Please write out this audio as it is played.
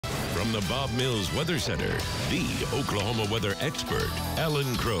From the Bob Mills Weather Center, the Oklahoma weather expert,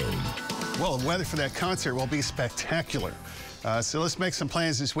 Alan Crone. Well, the weather for that concert will be spectacular. So let's make some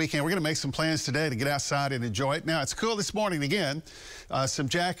plans this weekend. We're going to make some plans today to get outside and enjoy it. Now, it's cool this morning again. Some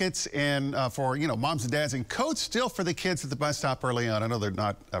jackets and for, moms and dads, and coats still for the kids at the bus stop early on. I know they're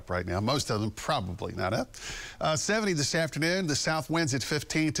not up right now. Most of them probably not up. 70 this afternoon. The south winds at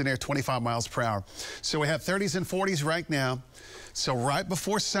 15 to near 25 miles per hour. So we have 30s and 40s right now. So right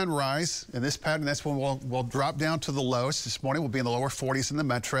before sunrise in this pattern, that's when we'll drop down to the lowest. This morning we'll be in the lower 40s in the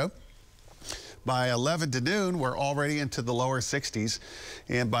metro. By 11 to noon, we're already into the lower 60s.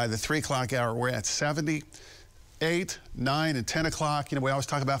 And by the 3 o'clock hour, we're at 70, 8, 9, and 10 o'clock. We always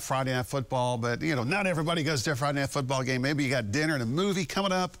talk about Friday Night Football, but, not everybody goes to a Friday Night Football game. Maybe you got dinner and a movie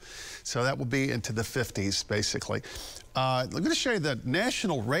coming up. So that will be into the 50s, basically. I'm going to show you the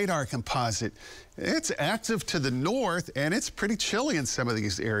National Radar Composite. It's active to the north, and it's pretty chilly in some of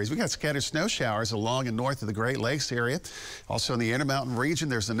these areas. We got scattered snow showers along and north of the Great Lakes area. Also in the Intermountain region,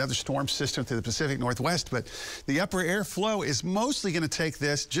 there's another storm system through the Pacific Northwest, but the upper air flow is mostly going to take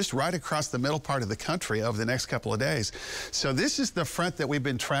this just right across the middle part of the country over the next couple of days. So this is the front that we've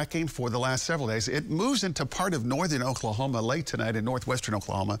been tracking for the last several days. It moves into part of northern Oklahoma late tonight and northwestern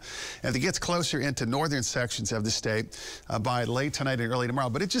Oklahoma, and it gets closer into northern sections of the state by late tonight and early tomorrow,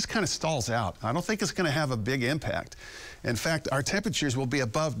 but it just kind of stalls out. I don't think it's going to have a big impact. In fact, our temperatures will be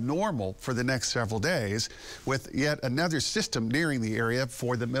above normal for the next several days, with yet another system nearing the area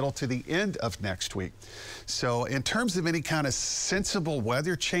for the middle to the end of next week. So in terms of any kind of sensible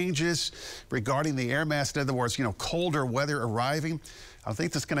weather changes regarding the air mass, in other words, colder weather arriving, I don't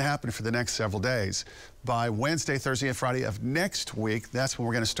think that's going to happen for the next several days. By Wednesday, Thursday, and Friday of next week, that's when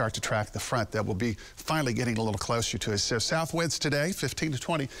we're going to start to track the front that will be finally getting a little closer to us. So south winds today, 15 to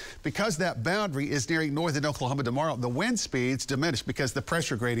 20. Because that boundary is nearing northern Oklahoma tomorrow, the wind speeds diminish because the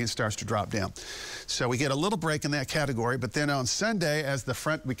pressure gradient starts to drop down. So we get a little break in that category, but then on Sunday, as the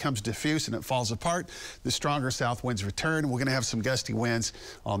front becomes diffuse and it falls apart, the stronger south winds return. We're going to have some gusty winds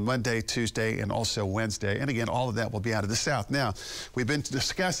on Monday, Tuesday, and also Wednesday. And again, all of that will be out of the south. Now, we've been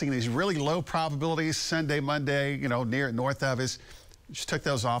discussing these really low probabilities Sunday, Monday, near north of us. Just took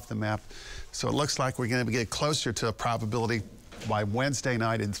those off the map. So it looks like we're going to get closer to a probability by Wednesday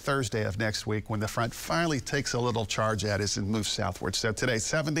night and Thursday of next week when the front finally takes a little charge at us and moves southward. So today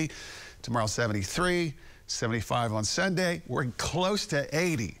 70, tomorrow 73, 75 on Sunday. We're close to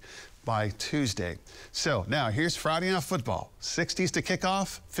 80 by Tuesday. So now here's Friday Night Football. 60s to kick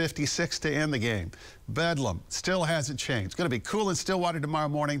off, 56 to end the game. Bedlam still hasn't changed. It's going to be cool in Stillwater tomorrow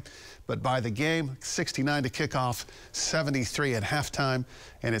morning, but by the game, 69 to kick off, 73 at halftime,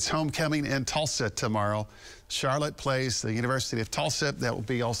 and it's homecoming in Tulsa tomorrow. Charlotte plays the University of Tulsa. That will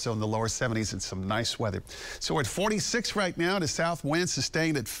be also in the lower 70s and some nice weather. So we're at 46 right now. The south wind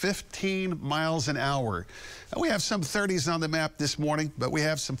sustained at 15 miles an hour. We have some 30s on the map this morning, but we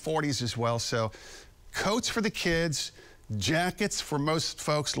have some 40s as well. So coats for the kids, jackets for most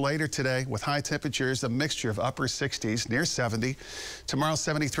folks later today with high temperatures, a mixture of upper 60s, near 70. Tomorrow,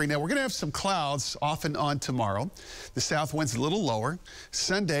 73. Now, we're going to have some clouds off and on tomorrow. The south wind's a little lower.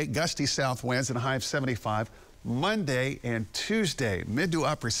 Sunday, gusty south winds and a high of 75. Monday and Tuesday, mid to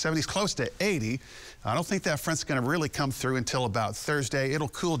upper 70s, close to 80. I don't think that front's going to really come through until about Thursday. It'll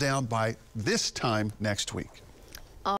cool down by this time next week.